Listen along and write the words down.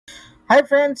Hi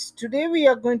friends, today we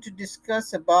are going to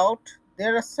discuss about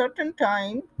there are certain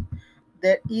time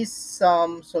there is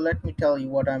some, so let me tell you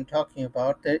what I'm talking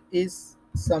about. There is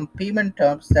some payment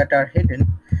terms that are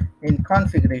hidden in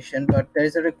configuration, but there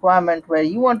is a requirement where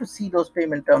you want to see those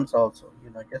payment terms also,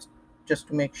 just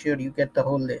to make sure you get the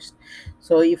whole list.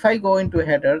 So if I go into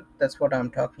header, that's what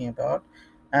I'm talking about.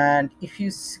 And if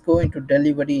you go into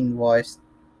delivery invoice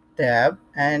tab,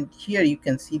 and here you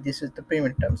can see this is the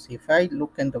payment terms. If I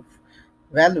look in the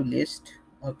value list,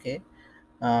 okay,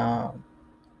 uh,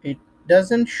 it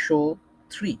doesn't show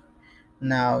 3.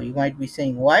 Now you might be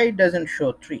saying, why it doesn't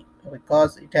show 3?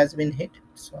 Because it has been hit.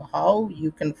 So how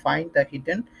you can find the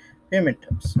hidden payment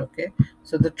terms? Okay,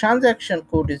 so the transaction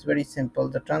code is very simple.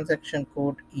 The transaction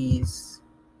code is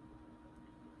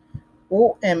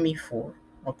OME4.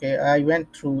 Okay, I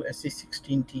went through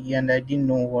SC16T and I didn't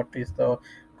know what is the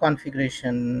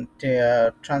configuration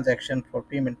transaction for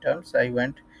payment terms. I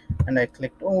went and I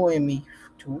clicked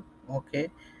OME2. Okay,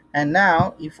 and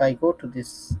now if I go to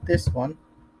this one,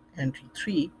 entry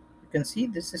 3, you can see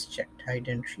this is checked, hide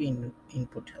entry in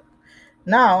input help.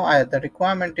 Now the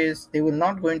requirement is they will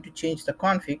not going to change the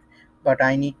config, but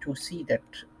I need to see that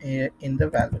in the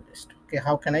value list. Okay,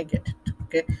 how can I get it?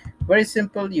 Okay, very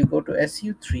simple. You go to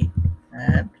SU3,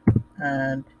 and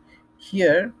and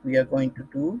here we are going to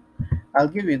do, I'll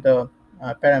give you the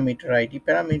parameter ID.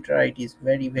 Parameter ID is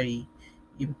very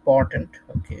important.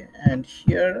 Okay, and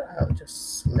here I'll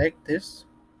just select this,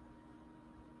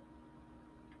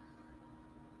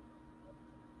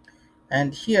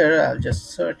 and here I'll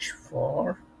just search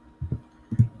for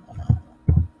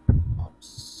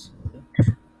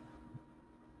obsolete.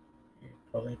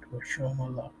 Well, it will show them a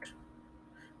lot,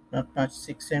 not much,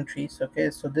 6 entries. Okay,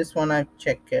 so this one I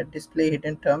check here, display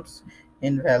hidden terms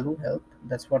in value help.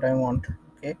 That's what I want.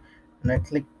 Okay, and I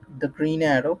click the green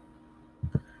arrow.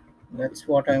 That's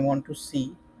what I want to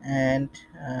see. And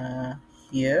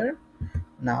here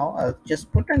now I'll just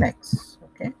put an X.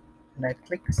 Okay, and I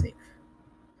click save.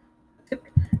 That's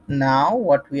it. Now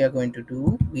what we are going to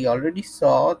do, we already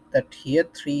saw that here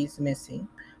 3 is missing.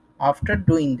 After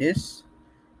doing this,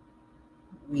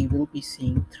 we will be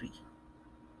seeing 3.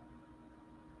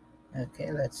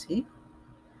 Okay, let's see.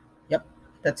 Yep,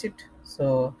 that's it.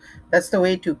 So that's the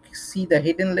way to see the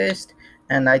hidden list,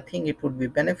 and I think it would be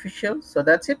beneficial. So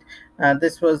that's it.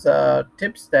 This was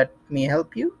tips that may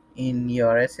help you in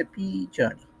your SAP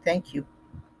journey. Thank you.